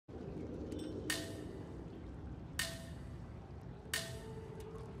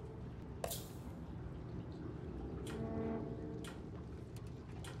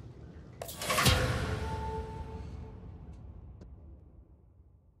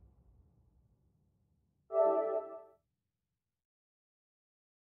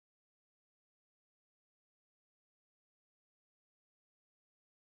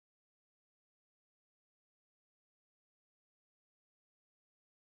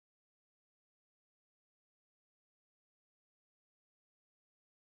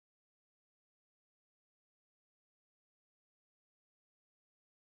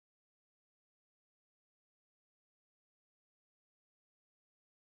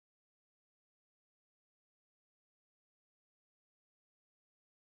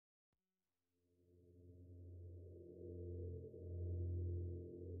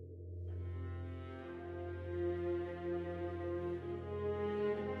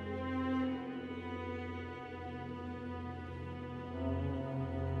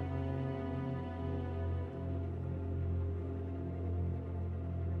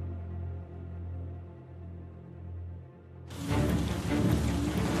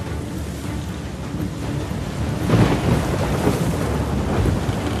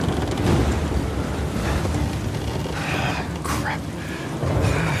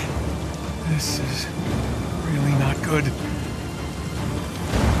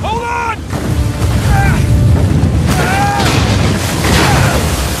Hold on!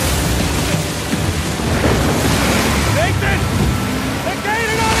 Nathan! They're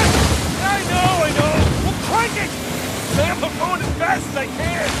gaining on us! I know! We'll crank it! Sam, I'm going as fast as I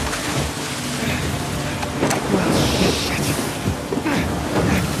can! Well, shit.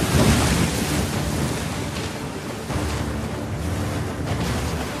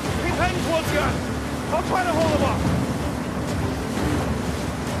 Keep heading towards you! I'll try to hold them off!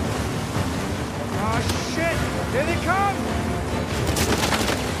 Oh, shit! Here they come!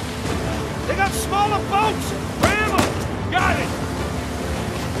 They got smaller boats! Ram them! Got it!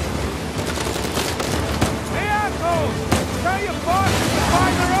 Hey, assholes! Tell your bosses to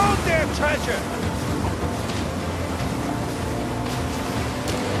find their own damn treasure!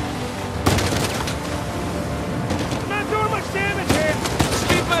 I'm not doing much damage here! Just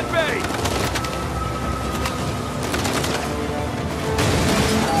keep them at bay!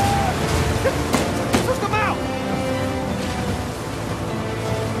 Took them out!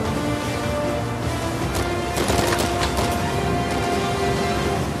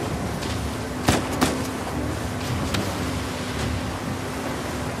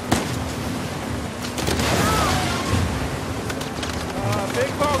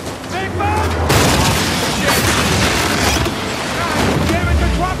 Big boat! Big boat! Shit! God damn it,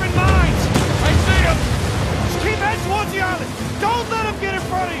 they're dropping mines! I see them! Just keep heading towards the island! Don't let them get in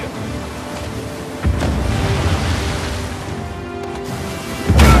front of you!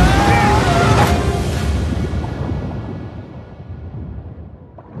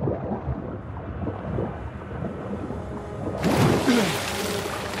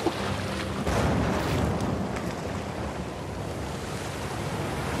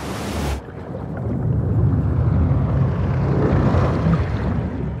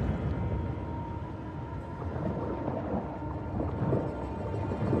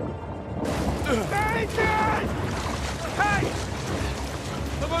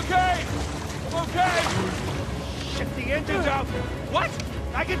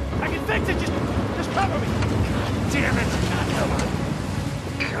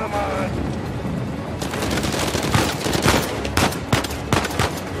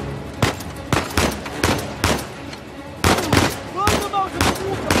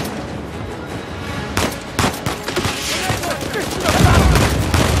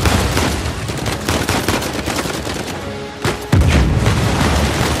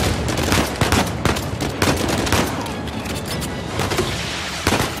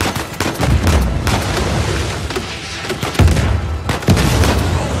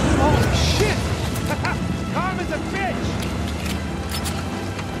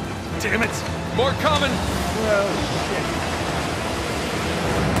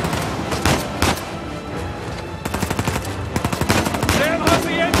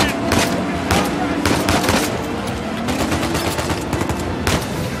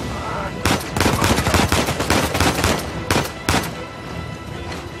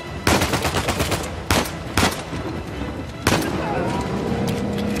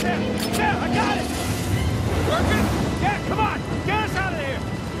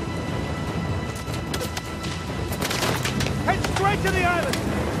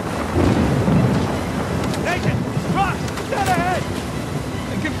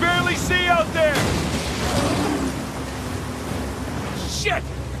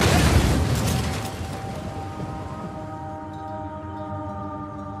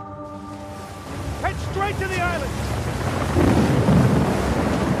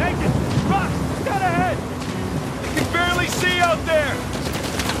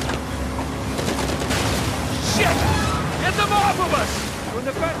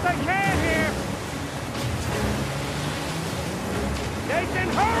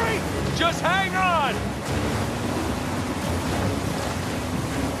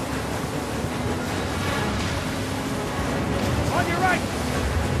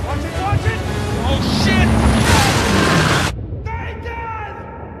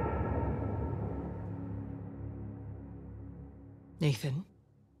 Nathan?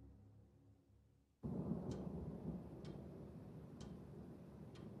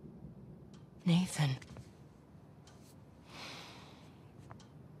 Nathan?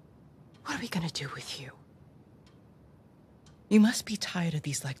 What are we gonna do with you? You must be tired of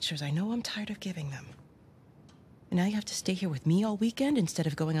these lectures. I know I'm tired of giving them. And now you have to stay here with me all weekend instead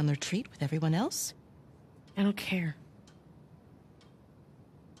of going on the retreat with everyone else? I don't care.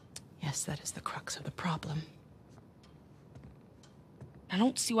 Yes, that is the crux of the problem. I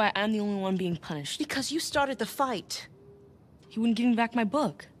don't see why I'm the only one being punished. Because you started the fight. He wouldn't give me back my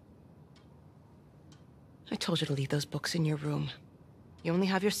book. I told you to leave those books in your room. You only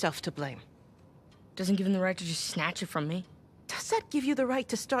have yourself to blame. Doesn't give him the right to just snatch it from me. Does that give you the right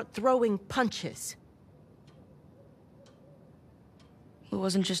to start throwing punches? It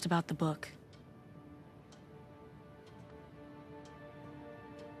wasn't just about the book.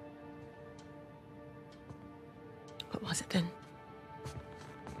 What was it then?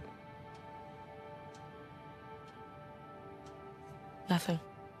 Nothing.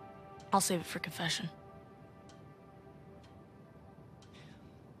 I'll save it for confession.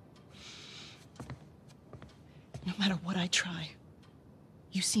 No matter what I try,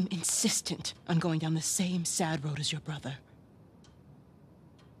 you seem insistent on going down the same sad road as your brother.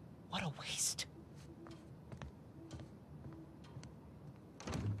 What a waste.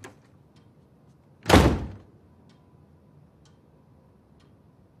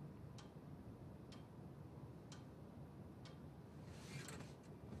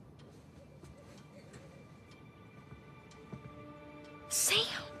 Sam!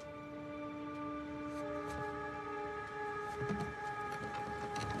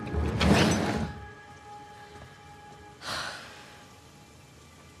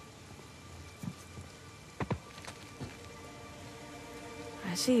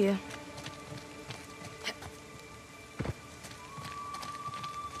 I see you.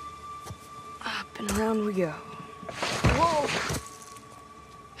 Up and around we go. Whoa!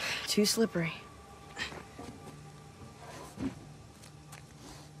 Too slippery.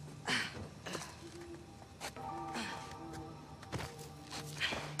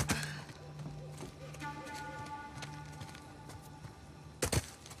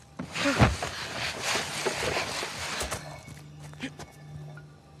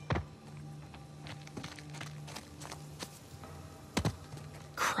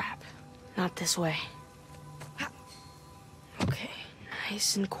 Not this way. Okay,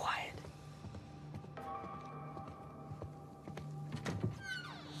 nice and quiet.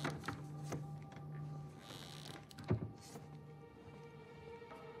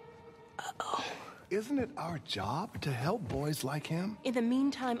 Uh-oh. Isn't it our job to help boys like him? In the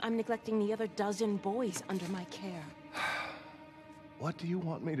meantime, I'm neglecting the other dozen boys under my care. What do you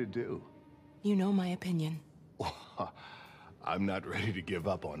want me to do? You know my opinion. I'm not ready to give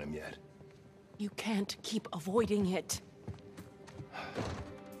up on him yet. You can't keep avoiding it.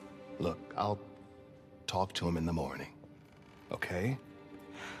 Look, I'll talk to him in the morning, okay?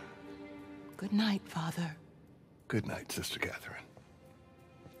 Good night, Father. Good night, Sister Catherine.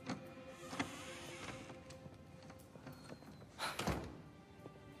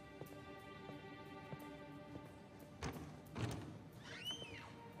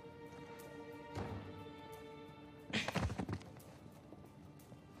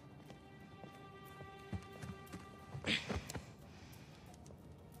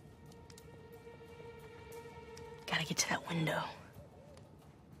 Gotta get to that window.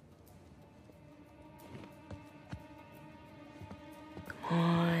 Come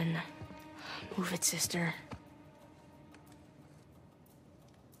on. Move it, sister.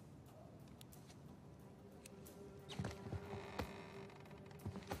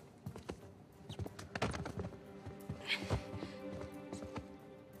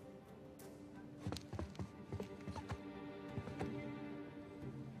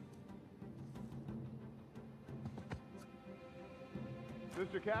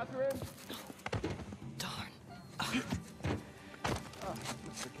 Sister Catherine? Darn.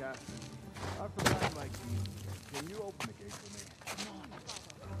 Sister Catherine, I forgot my key. Can you open the gate for me?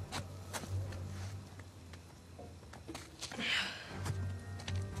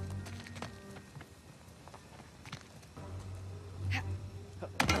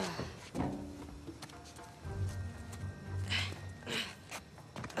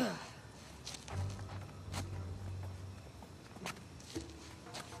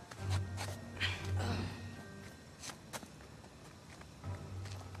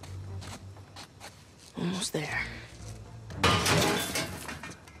 Almost there.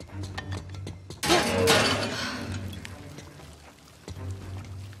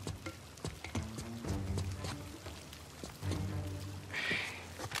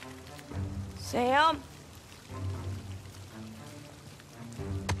 Sam?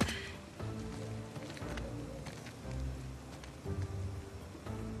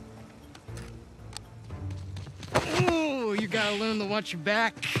 Ooh, you gotta learn to watch your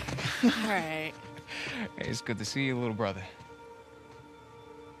back. All right. Hey, it's good to see you, little brother.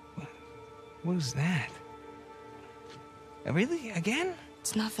 What was that? Really? Again?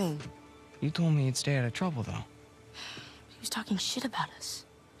 It's nothing. You told me you'd stay out of trouble, though. He was talking shit about us.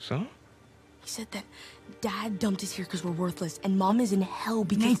 So? He said that Dad dumped us here because we're worthless, and Mom is in hell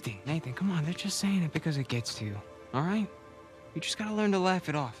because... Nathan, come on. They're just saying it because it gets to you, all right? You just gotta learn to laugh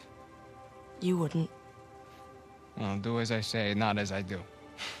it off. You wouldn't. Well, do as I say, not as I do.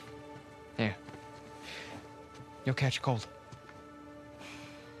 Here. You'll catch a cold.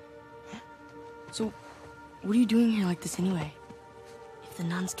 So, what are you doing here like this anyway? If the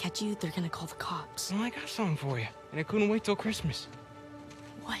nuns catch you, they're gonna call the cops. Well, I got something for you, and I couldn't wait till Christmas.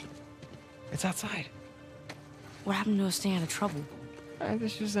 What? It's outside. What happened to us staying out of trouble?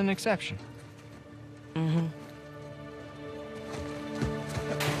 This is an exception. Mm-hmm.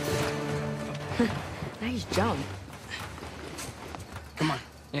 Nice jump. Come on.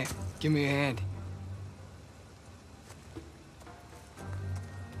 Yeah, give me a hand.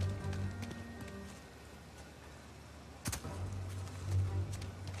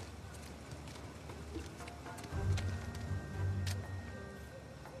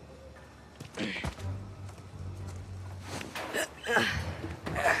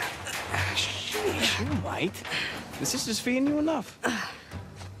 Sheesh, you're right. The sister's feeding you enough.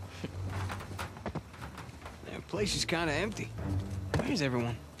 The place is kind of empty. Where's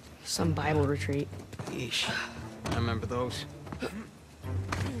everyone? Some Bible retreat. Yeesh. I remember those.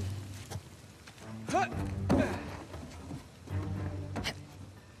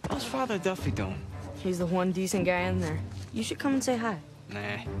 How's Father Duffy doing? He's the one decent guy in there. You should come and say hi. Nah,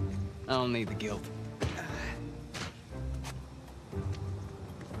 I don't need the guilt.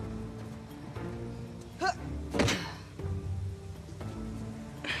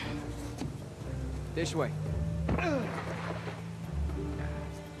 This way. We're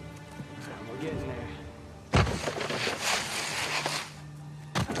getting there.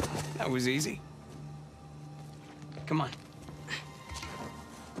 That was easy. Come on.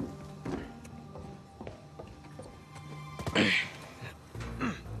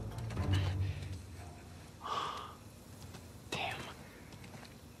 Damn.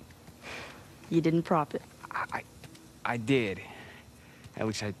 You didn't prop it. I did. At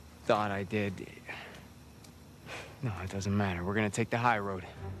least I thought I did. No, it doesn't matter. We're gonna take the high road.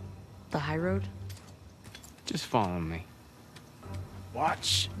 The high road? Just follow me.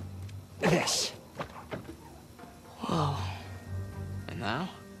 Watch this. Whoa. And now,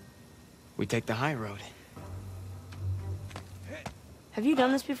 we take the high road. Have you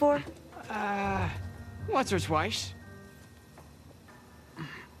done this before? Once or twice.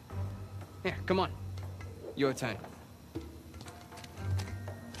 Here, come on. Your turn.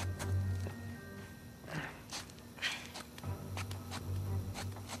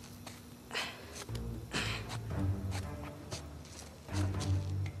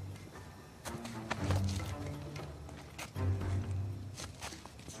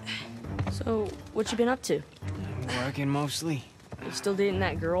 So, what you been up to? Working mostly. You still dating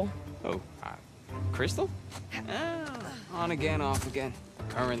that girl? Oh, Crystal? On again, off again.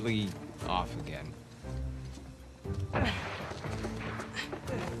 Currently off again.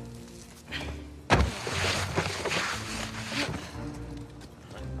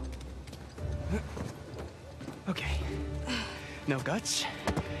 Okay. No guts.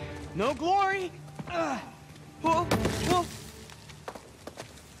 No glory. Whoa, whoa.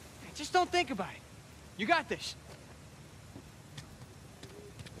 Just don't think about it. You got this.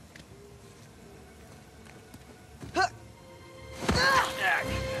 I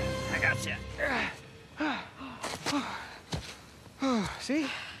gotcha. See?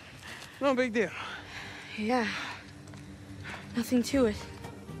 No big deal. Yeah. Nothing to it.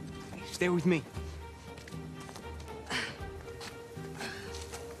 Stay with me.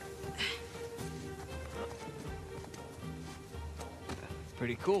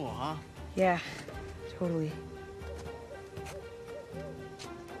 Pretty cool, huh? Yeah, totally.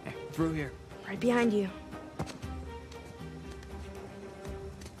 Hey, through here. Right behind you.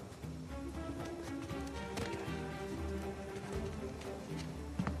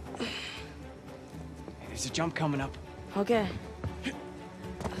 There's a jump coming up. Okay.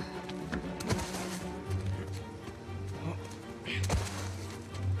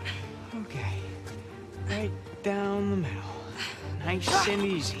 Okay. Right down the middle. Nice and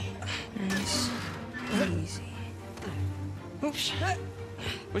easy. Nice and easy. Oops.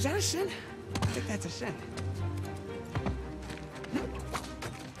 Was that a sin? I think that's a sin.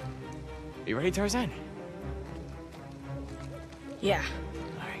 You ready, Tarzan? Yeah.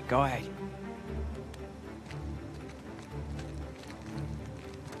 All right, go ahead.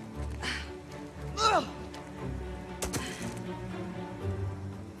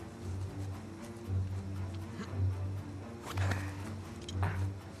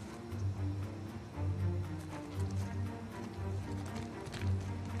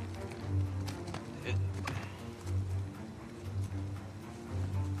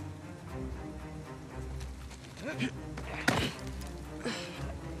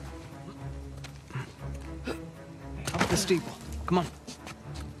 the steeple. Come on.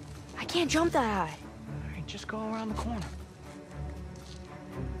 I can't jump that high. All right, just go around the corner.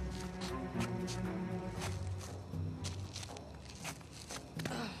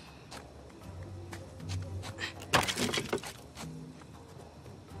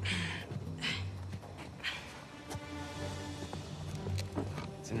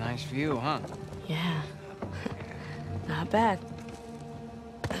 It's a nice view, huh? Yeah. Not bad.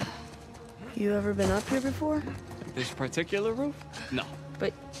 You ever been up here before? This particular roof? No.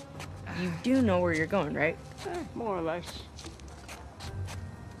 But you do know where you're going, right? More or less.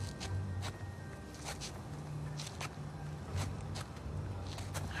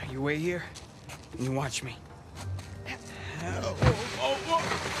 You wait here, and you watch me.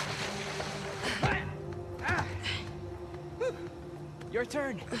 Your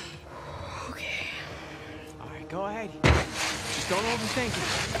turn. Okay. All right, go ahead. Just don't overthink it.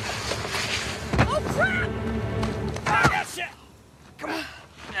 Oh, crap! Ah, that's it. Come on.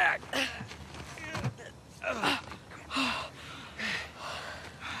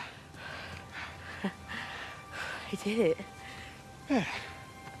 I did it. Yeah,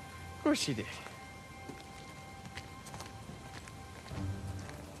 of course you did.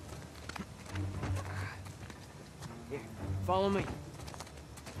 Here, follow me.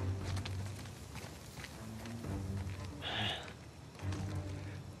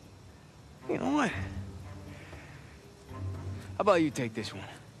 You know what? How about you take this one?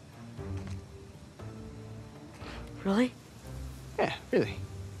 Really? Yeah, really.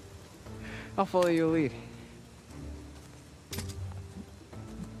 I'll follow your lead.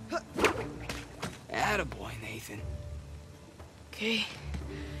 Attaboy, Nathan. Okay.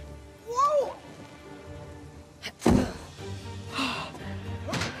 Whoa!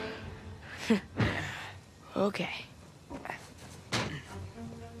 Okay.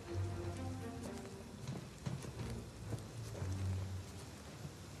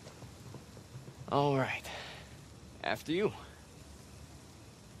 All right. After you.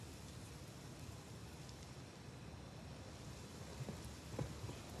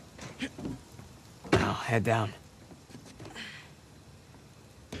 Now, head down.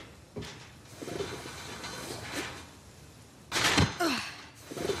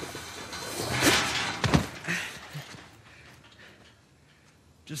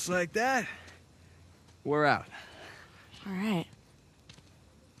 Just like that, we're out. All right.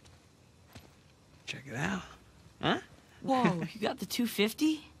 Check it out. Huh? Whoa, you got the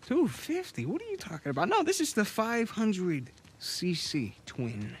 250? 250? What are you talking about? No, this is the 500cc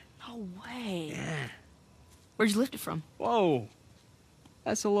twin. No way. Yeah. Where'd you lift it from? Whoa.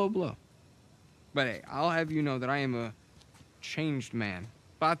 That's a low blow. But hey, I'll have you know that I am a changed man.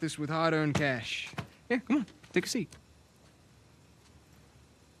 Bought this with hard-earned cash. Here, come on, take a seat.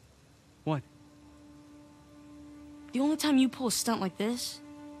 What? The only time you pull a stunt like this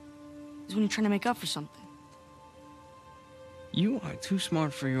is when you're trying to make up for something. You are too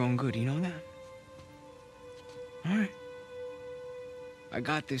smart for your own good, you know that? All right. I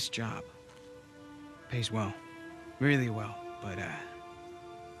got this job. Pays well. Really well. But, I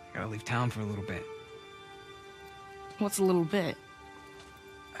gotta leave town for a little bit. What's a little bit?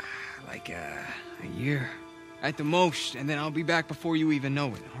 Like, a year. At the most, and then I'll be back before you even know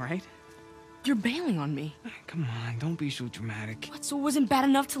it, all right? You're bailing on me. Come on, don't be so dramatic. What, so it wasn't bad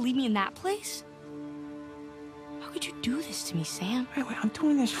enough to leave me in that place? How could you do this to me, Sam? Wait, I'm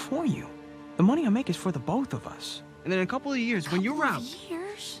doing this for you. The money I make is for the both of us. And then in a couple of years, when you're out...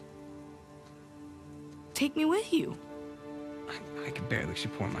 Years? Take me with you. I can barely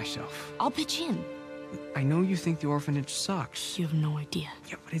support myself. I'll pitch in. I know you think the orphanage sucks. You have no idea.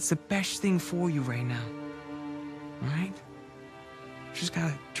 Yeah, but it's the best thing for you right now. All right? Just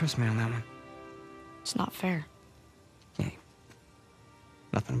gotta trust me on that one. It's not fair. Hey,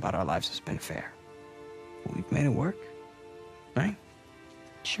 nothing about our lives has been fair. But we've made it work, right?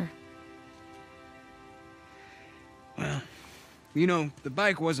 Sure. Well, you know, the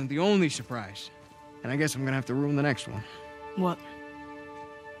bike wasn't the only surprise. And I guess I'm gonna have to ruin the next one. What?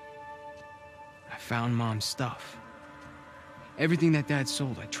 I found Mom's stuff. Everything that Dad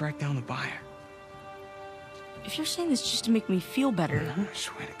sold, I tracked down the buyer. If you're saying this just to make me feel better... No, I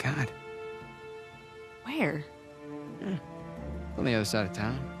swear to God. Where? Yeah. On the other side of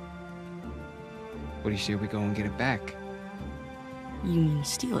town. What do you say we go and get it back? You mean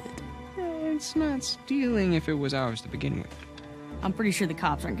steal it? It's not stealing if it was ours to begin with. I'm pretty sure the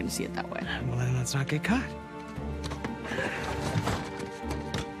cops aren't gonna see it that way. Well, then let's not get caught.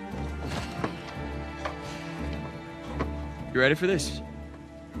 You ready for this?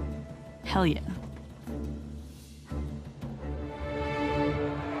 Hell yeah.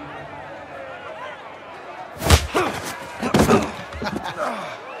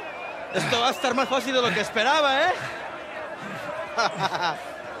 Esto va a estar más fácil de lo que esperaba, ¿eh?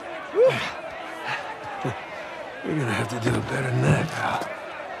 You're gonna have to do it better than that, pal.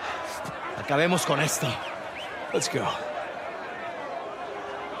 Acabemos con esto. Let's go.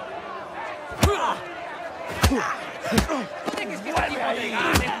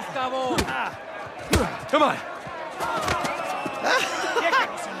 Come on.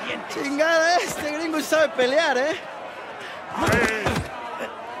 Chingada, este gringo sabe pelear, ¿eh?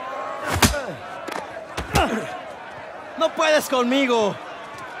 No puedes conmigo.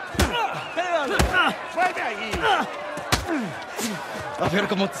 ¡Vuelve ahí! A ver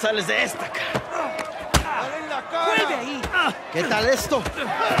cómo te sales de esta, cara. ¡Vuelve ahí! ¿Qué tal esto?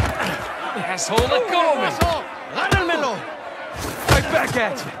 Asshole, let go of me. ¡Agárrenmelo! Right back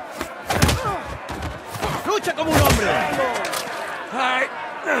at you. ¡Lucha como un hombre! All right.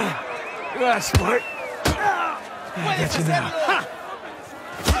 That's smart. ¡Puedes hacerlo!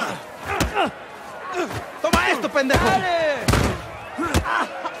 ¡Toma esto, pendejo!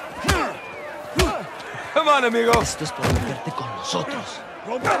 Come on, amigo. Esto es por meterte con nosotros.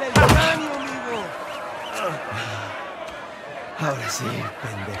 ¡Rómpele el cráneo, amigo! Ahora sí,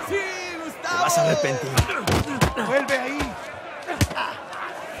 pendejo. ¡Sí, Te Gustavo! vas a arrepentir. ¡Vuelve ahí!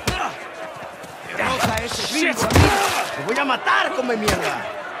 ¡Derrota a ese gringo, amigo! ¡Te voy a matar, come mierda!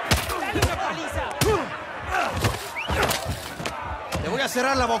 ¡Te voy a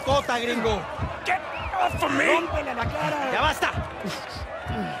cerrar la bocota, gringo! ¡Rómpele la cara! ¡Ya basta!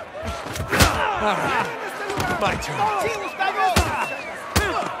 My turn. ¡Sí, Gustavo!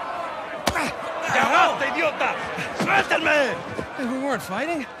 ¡Ya basta, idiota! ¡Suéltenme! Hey, we weren't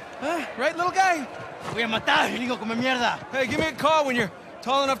fighting. Huh? Right, little guy? ¡Te voy a matar, gringo, come mierda! Hey, give me a call when you're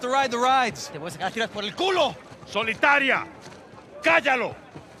tall enough to ride the rides. ¡Te voy a sacar tiras por el culo! ¡Solitaria! ¡Cállalo!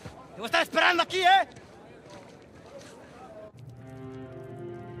 ¡Te voy a estar esperando aquí, eh!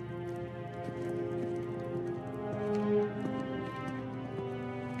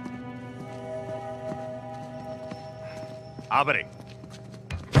 ¡Abre!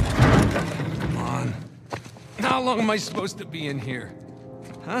 Come on. How long am I supposed to be in here?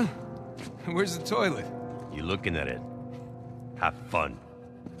 Huh? Where's the toilet? You looking at it. Have fun.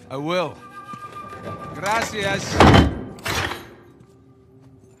 I will. Gracias.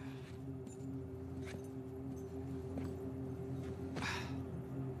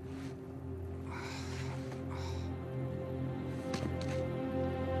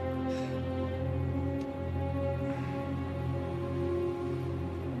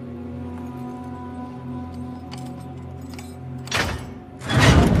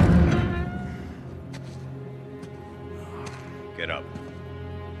 Get up.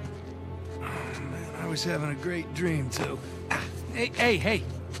 I was having a great dream, too. Hey.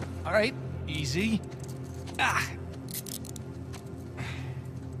 All right, easy. Ah.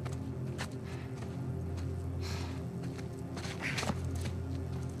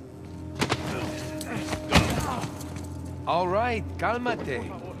 All right, cálmate.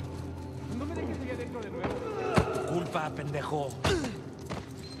 Culpa, pendejo.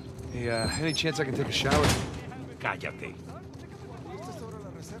 Hey, any chance I can take a shower? Cállate.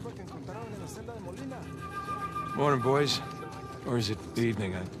 Morning, boys. Or is it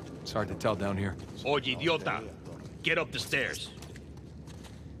evening? It's hard to tell down here. Oye, idiota. Get up the stairs.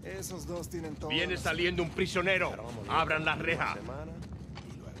 Esos dos tienen todo. Viene saliendo un prisionero. Abran la reja.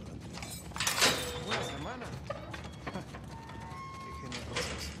 Buena semana. Qué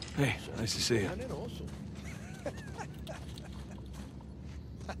generosos. Hey, nice to see you. Generoso.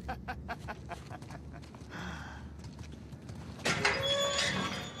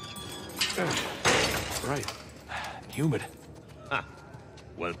 Right. Humid. Ah,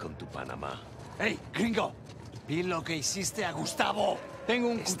 welcome to Panama. ¡Hey, gringo! Vi lo que hiciste a Gustavo. Tengo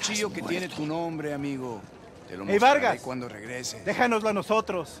un cuchillo que tiene tu nombre, amigo. Te lo Hey, mostraré Vargas. cuando regreses. Déjanoslo a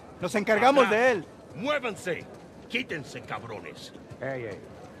nosotros. Nos encargamos Acá. de él. Muévanse. Quítense, cabrones. Hey,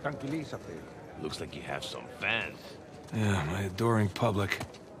 tranquilízate. Looks like you have some fans. Yeah, my adoring public.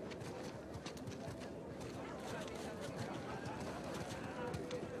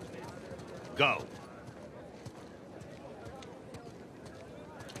 Go.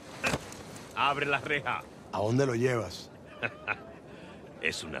 Abre la reja. ¿A dónde lo llevas?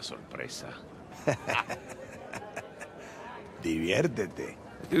 Es una sorpresa. Diviértete.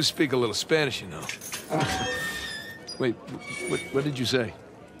 I do speak a little Spanish, you know. Wait, what did you say?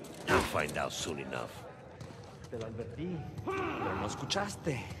 You'll find out soon enough. Te lo advertí, pero no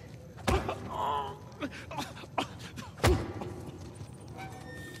escuchaste.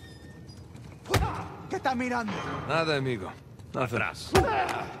 ¿Qué está mirando? Nada, amigo. Nothing. Atrás.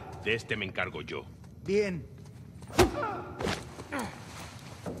 De este me encargo yo. Bien.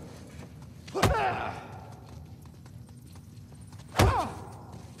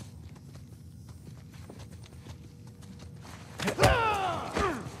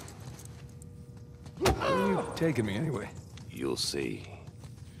 Where are you taking me anyway? You'll see.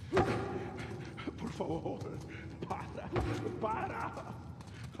 Por favor, para.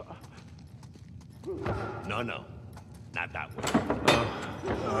 No, no. Not that way.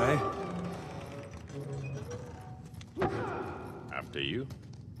 All right. After you.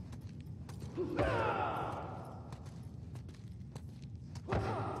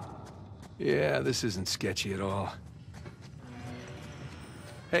 Yeah, this isn't sketchy at all.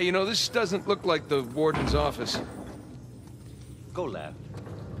 Hey, you know, this doesn't look like the warden's office. Go left.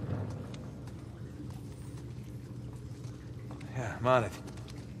 Yeah, I'm on it.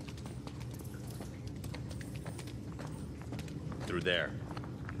 Through there.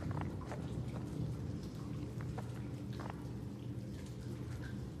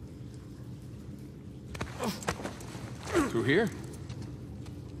 Through here?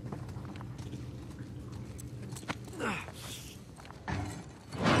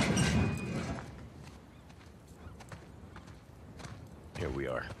 Here we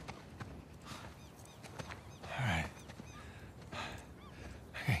are. All right.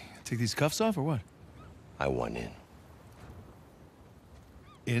 Hey, take these cuffs off or what? I want in.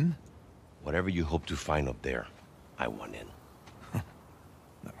 In? Whatever you hope to find up there, I want in.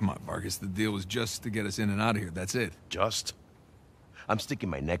 Now, come on, Vargas. The deal was just to get us in and out of here. That's it. Just? I'm sticking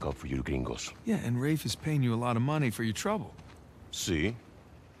my neck out for you gringos. Yeah, and Rafe is paying you a lot of money for your trouble. See?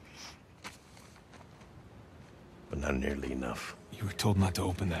 But not nearly enough. You were told not to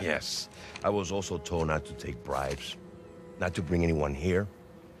open that. Yes. I was also told not to take bribes, not to bring anyone here,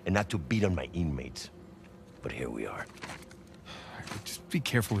 and not to beat on my inmates. But here we are. Just be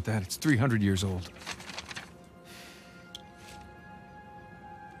careful with that. It's 300 years old.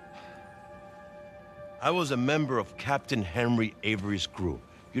 I was a member of Captain Henry Avery's crew.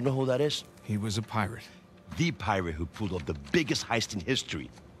 You know who that is? He was a pirate. The pirate who pulled off the biggest heist in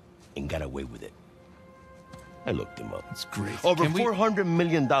history and got away with it. I looked him up. That's great. Over $400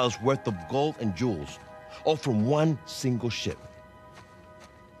 million worth of gold and jewels, all from one single ship.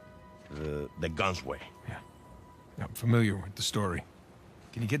 The Gunsway. Yeah. I'm familiar with the story.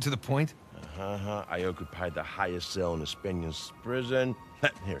 Can you get to the point? I occupied the highest cell in the Spaniards' prison.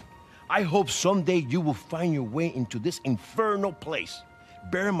 Here. I hope someday you will find your way into this infernal place,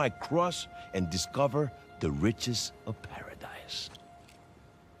 bear my cross, and discover the riches of paradise.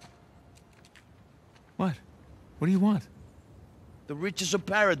 What? What do you want? The riches of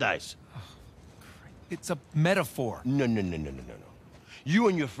paradise. It's a metaphor. No. You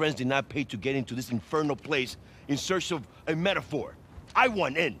and your friends did not pay to get into this infernal place in search of a metaphor. I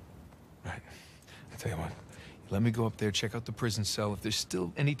want in. Right. I'll tell you what. Let me go up there, check out the prison cell. If there's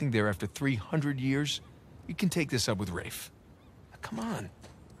still anything there after 300 years, you can take this up with Rafe. Now, come on.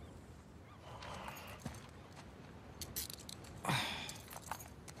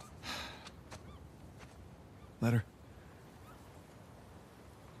 Letter.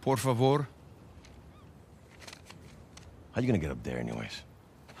 Por favor. How you gonna get up there anyways?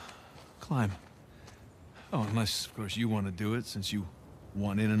 Climb. Oh, unless, of course, you want to do it, since you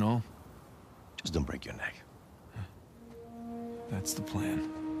want in and all. Just don't break your neck. That's the plan.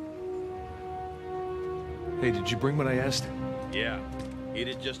 Hey, did you bring what I asked? Yeah. It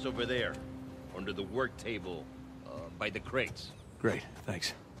is just over there, under the work table, by the crates. Great,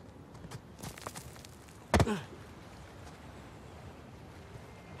 thanks.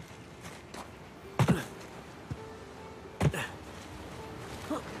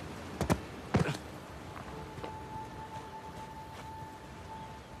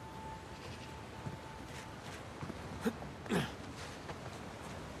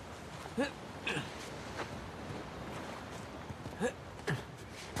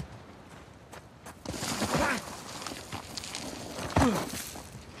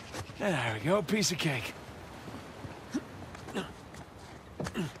 There we go, piece of cake.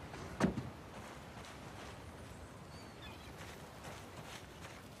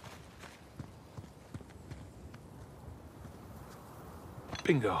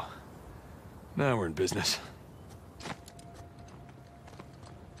 Bingo. Now we're in business.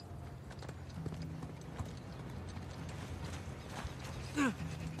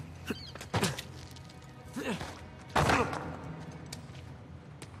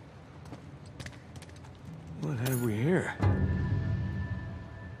 What have we here?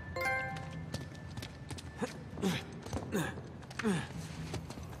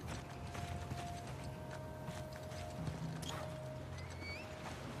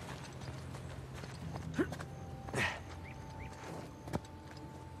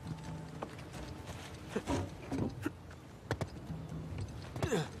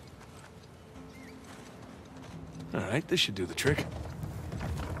 right, this should do the trick.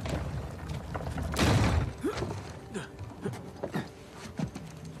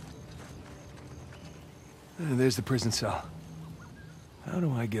 There's the prison cell. How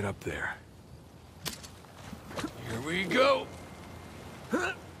do I get up there? Here we go!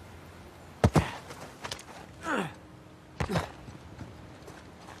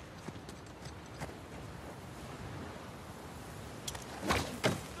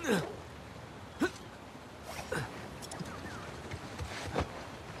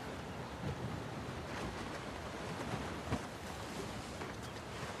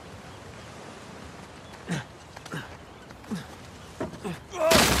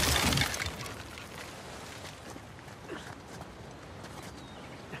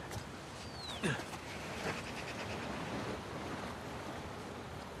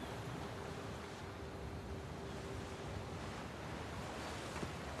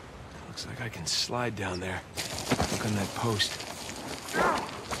 Looks like I can slide down there. Look on that post.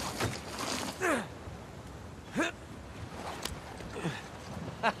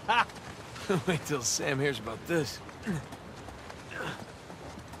 Wait till Sam hears about this.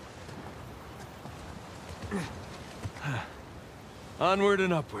 Onward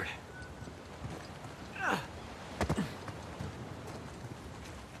and upward.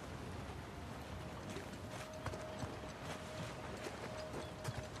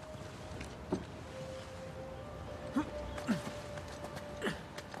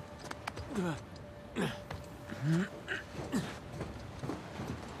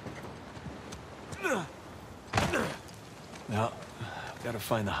 Now, I've got to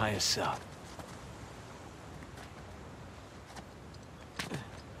find the highest cell.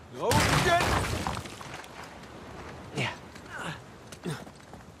 Oh, shit! Yeah.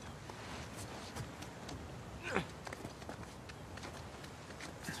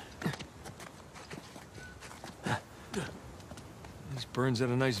 These Burns had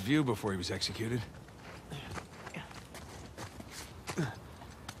a nice view before he was executed.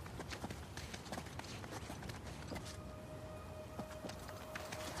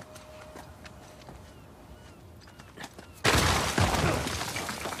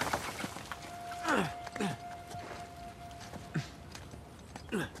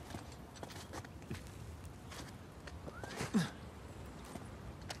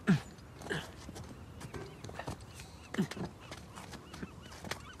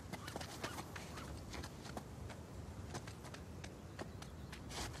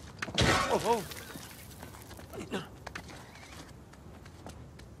 Oh.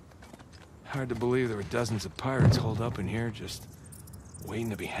 Hard to believe there were dozens of pirates holed up in here, just waiting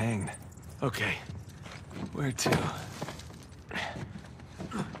to be hanged. Okay, where to? I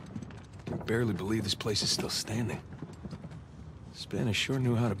barely believe this place is still standing. Spanish sure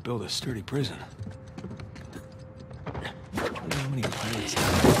knew how to build a sturdy prison. I wonder how many pirates there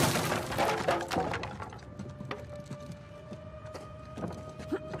are.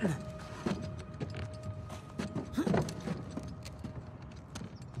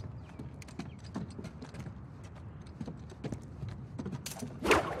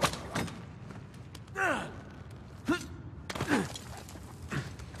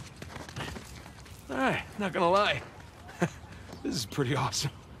 Not gonna lie, this is pretty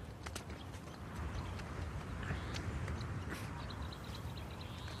awesome.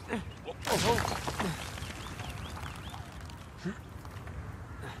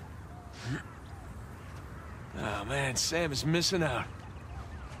 Oh man, Sam is missing out.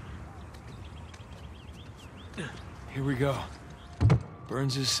 Here we go.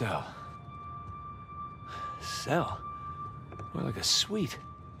 Burns' cell. Cell? More like a suite.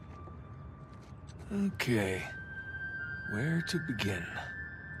 Okay, where to begin?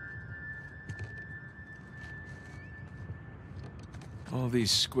 All these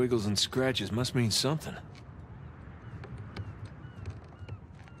squiggles and scratches must mean something.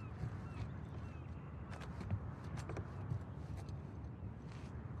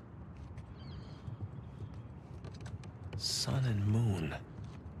 Sun and moon.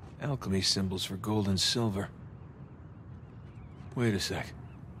 Alchemy symbols for gold and silver. Wait a sec.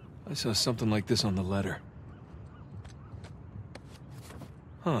 I saw something like this on the letter.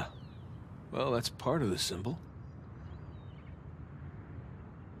 Huh. Well, that's part of the symbol.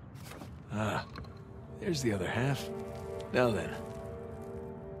 Ah, there's the other half. Now then.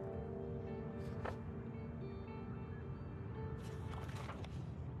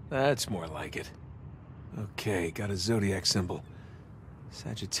 That's more like it. Okay, got a zodiac symbol.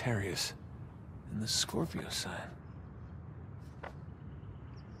 Sagittarius. And the Scorpio sign.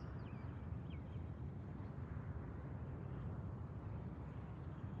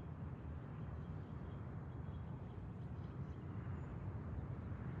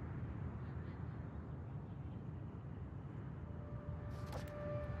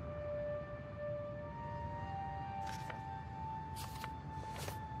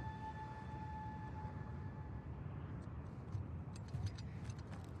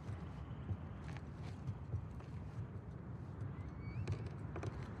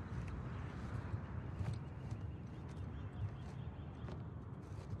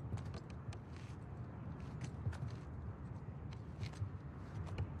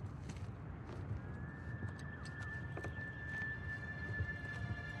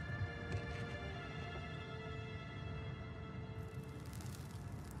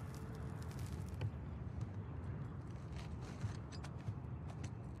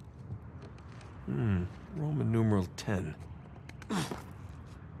 Roman numeral 10.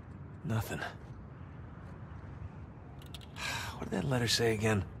 Nothing. What did that letter say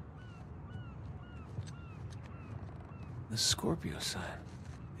again? The Scorpio sign.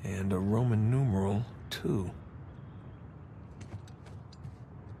 And a Roman numeral 2.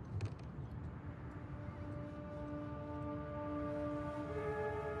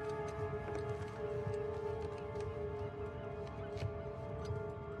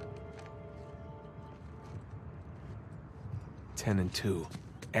 Ten and 2.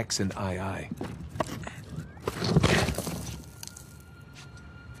 X and II.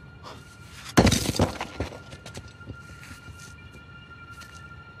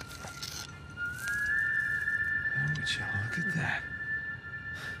 Look at that.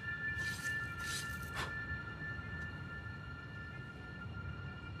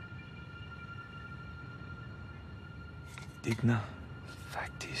 Digna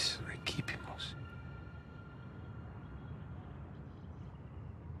factis recipimus.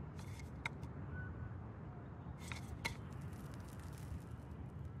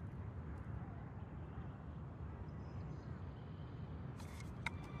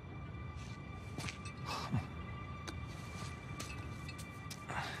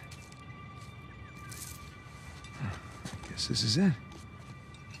 This is it. All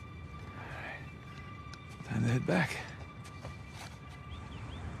right. Time to head back.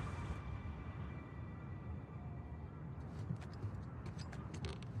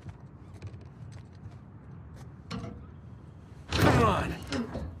 Come on.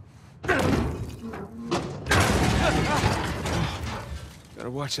 Gotta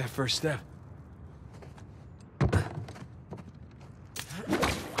watch that first step.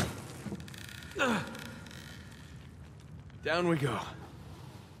 Down we go.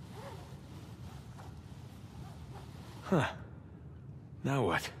 Huh. Now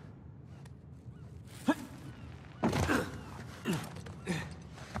what?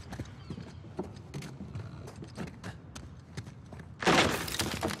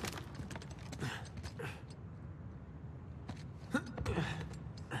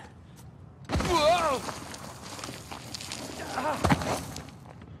 Whoa!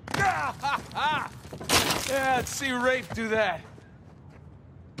 Yeah, let's see Rafe do that.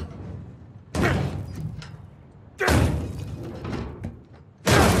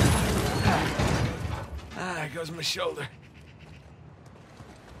 There goes my shoulder.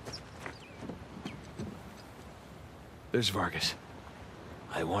 There's Vargas.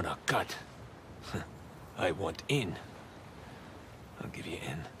 I want a cut. I want in. I'll give you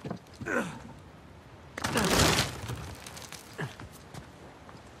in.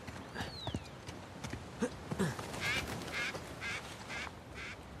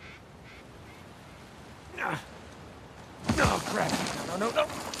 Oh, crap. No.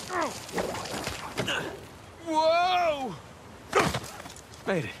 Whoa!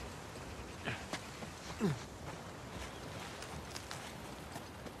 Made it.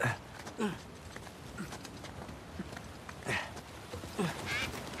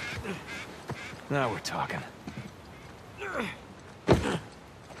 Now we're talking.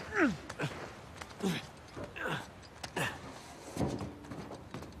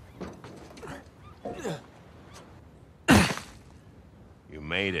 You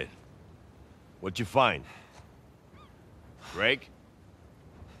made it. What'd you find? Greg?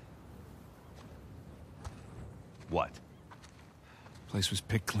 What? Place was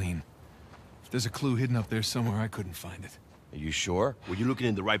picked clean. If there's a clue hidden up there somewhere, I couldn't find it. Are you sure? Were you looking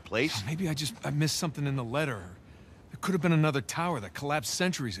in the right place? Maybe I missed something in the letter. There could have been another tower that collapsed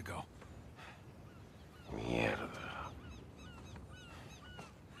centuries ago. Mierda.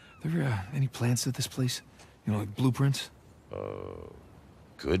 There any plans to this place? You know, like blueprints?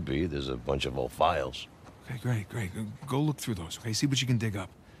 Could be. There's a bunch of old files. Okay, great. Go look through those, okay? See what you can dig up.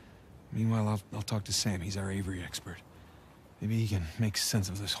 Meanwhile, I'll talk to Sam. He's our Avery expert. Maybe he can make sense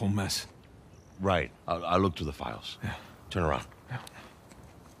of this whole mess. Right. I'll look through the files. Yeah. Turn around. Yeah.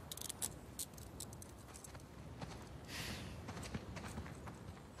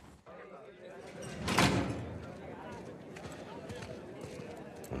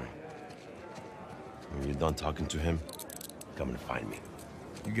 When you're done talking to him, come and find me.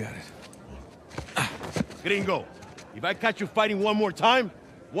 You got it. Gringo, if I catch you fighting one more time,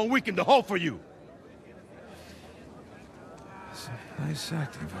 1 week in the hole for you. It's a nice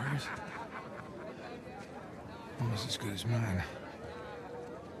acting, Vargas. Almost as good as mine.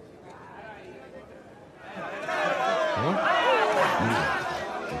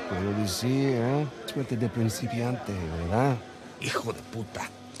 Te puedo decir, ¿eh? Suerte de principiante, ¿verdad? Hijo de puta.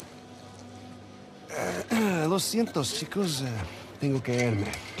 Lo siento, chicos. Tengo que irme.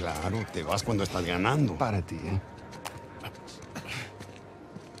 Claro, te vas cuando estás ganando. Para ti, ¿eh?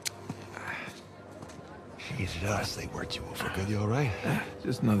 Jesus, they worked you over good. You all right?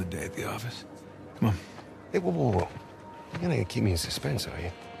 Just another day at the office. Come on. Hey, whoa, whoa, whoa. You're gonna keep me in suspense, are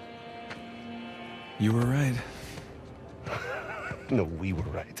you? You were right. No, we were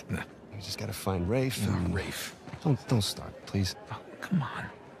right. No. We just gotta find Rafe. No, and... Rafe. Don't start, please. Oh, come on.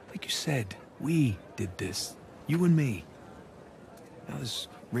 Like you said, we did this. You and me. Now this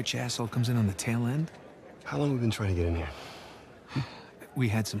rich asshole comes in on the tail end. How long have we been trying to get in here? We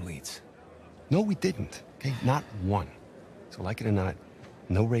had some leads. No, we didn't. Okay, not one. So like it or not,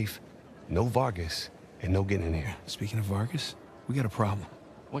 no Rafe, no Vargas, and no getting in here. Speaking of Vargas, we got a problem.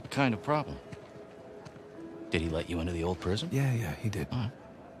 What kind of problem? Did he let you into the old prison? Yeah, he did.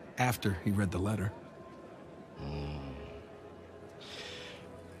 After he read the letter.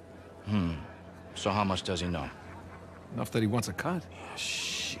 So how much does he know? Enough that he wants a cut.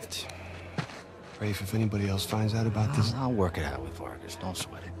 Shit. Rafe, if anybody else finds out about this... I'll work it out with Vargas. Don't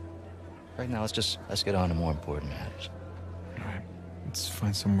sweat it. Right now, let's get on to more important matters. All right. Let's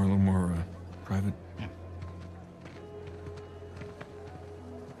find somewhere a little more private. Yeah.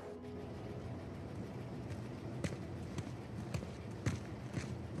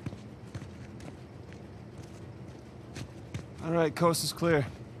 All right, coast is clear.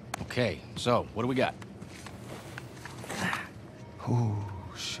 Okay, so what do we got? Oh,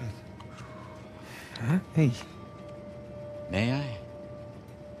 shit. Huh? Hey. May I?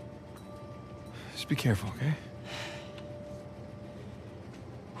 Just be careful, okay?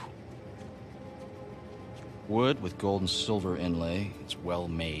 Wood with gold and silver inlay. It's well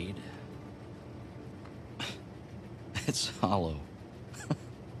made. It's hollow.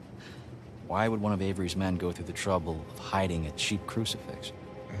 Why would one of Avery's men go through the trouble of hiding a cheap crucifix?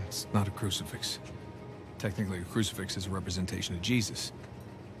 It's not a crucifix. Technically, a crucifix is a representation of Jesus.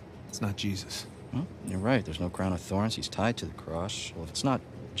 It's not Jesus. Well, you're right. There's no crown of thorns. He's tied to the cross. Well, if it's not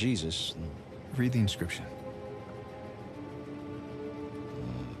Jesus, then... Read the inscription.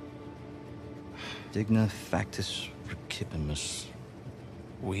 Digna factus recipimus.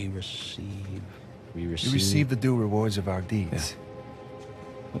 We receive... We receive the due rewards of our deeds.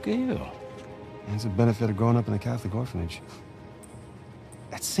 Yeah. Look at you. It's a benefit of growing up in a Catholic orphanage.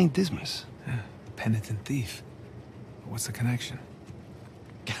 That's St. Dismas. Yeah, the penitent thief. What's the connection?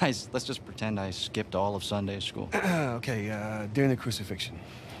 Guys, let's just pretend I skipped all of Sunday school. Okay, during the crucifixion,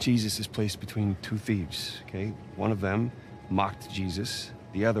 Jesus is placed between two thieves, okay? One of them mocked Jesus.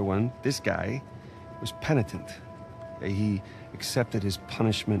 The other one, this guy, was penitent. Okay? He accepted his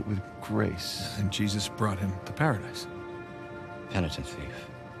punishment with grace. And Jesus brought him to paradise. Penitent thief.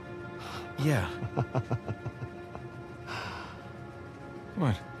 Yeah.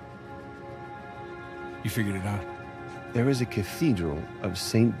 What? You figured it out? There is a cathedral of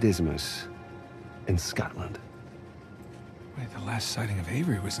St. Dismas in Scotland. Wait, the last sighting of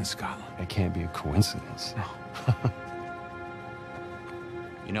Avery was in Scotland. It can't be a coincidence. No.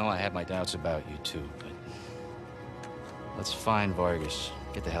 You know, I had my doubts about you too, but... Let's find Vargas.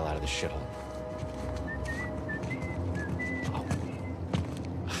 Get the hell out of this shithole. Oh.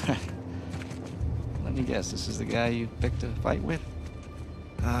 Let me guess, this is the guy you picked a fight with?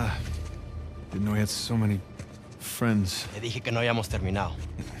 Didn't know he had so many friends. Le dije que no habíamos terminado.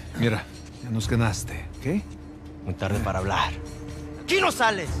 Mira, ya nos ganaste, ¿ok? Muy tarde para hablar. ¡Aquí no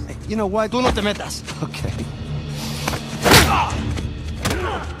sales! Hey, you know what? Tú no te metas. Okay.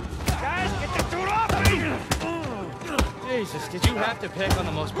 Guys, get the dude off me! Jesus, did you have to pick on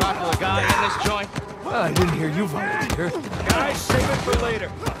the most popular guy in this joint? Well, I didn't hear you volunteer. Guys, save it for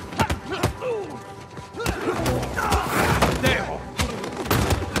later. There.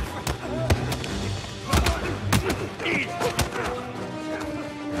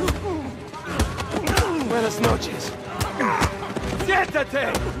 Buenas noches.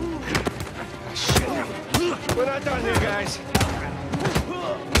 Siéntate! Shit. We're not done here, guys.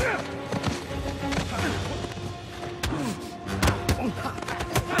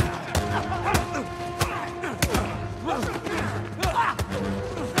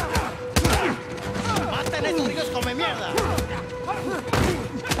 ¡Maten a esos gringos come mierda!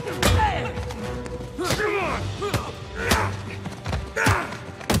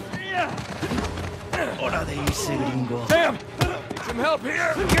 Hora de irse, gringo. Damn! Need some help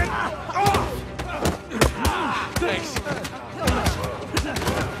here! Get off! Thanks.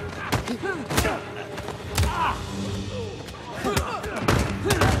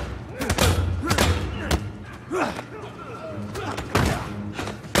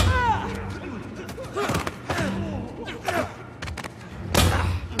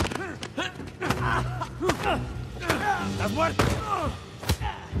 ¿Estás muerto?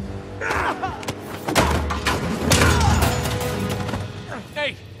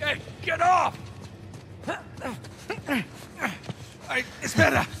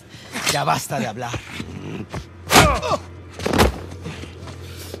 Ya basta de hablar.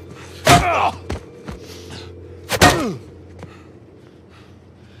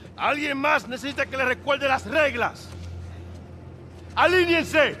 ¿Alguien más necesita que le recuerde las reglas?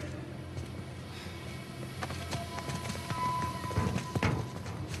 ¡Alíñense!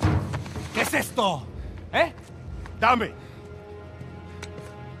 ¿Qué es esto? ¿Eh? Dame.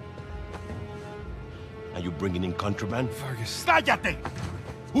 Are you bringing in contraband? Vargas. ¡Cállate!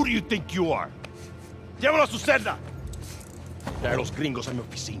 Who do you think you are? Llévalo a su celda. Trae a los gringos a mi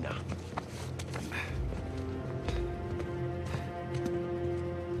oficina.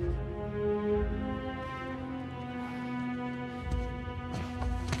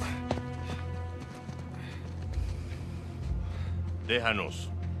 Déjanos.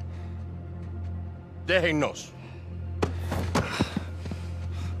 Déjennos.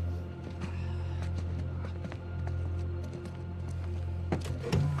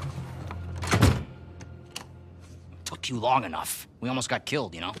 Took you long enough. We almost got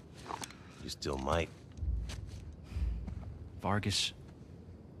killed, you know? You still might. Vargas?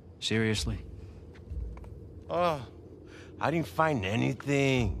 Seriously? Oh, I didn't find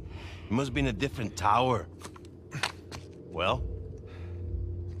anything. It must be in a different tower. Well?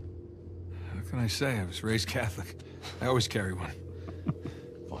 What can I say? I was raised Catholic. I always carry one.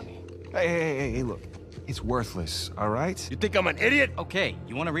 Funny. Hey, look. It's worthless, all right? You think I'm an idiot? Okay,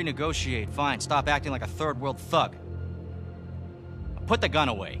 you want to renegotiate, fine. Stop acting like a third-world thug. Put the gun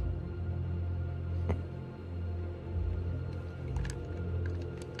away.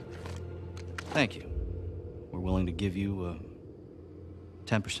 Thank you. We're willing to give you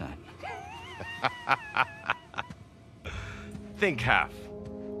 10%. Think half.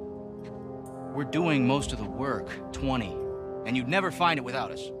 We're doing most of the work, 20, and you'd never find it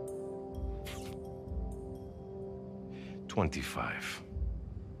without us. 25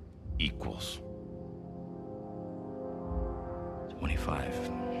 equals 25.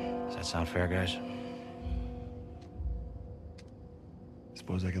 Does that sound fair, guys?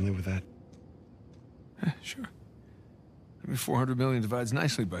 Suppose I can live with that. Sure. I mean, 400 million divides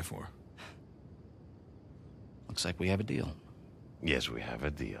nicely by 4. Looks like we have a deal. Yes, we have a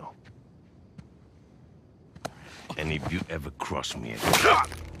deal. And if you ever cross me again...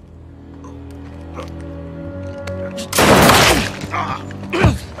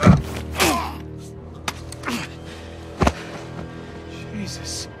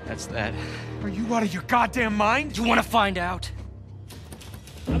 Jesus. That's that. Are you out of your goddamn mind? You want to find out?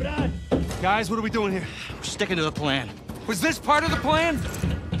 Guys, what are we doing here? We're sticking to the plan. Was this part of the plan?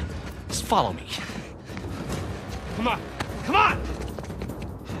 Just follow me. Come on! Come on!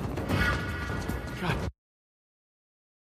 God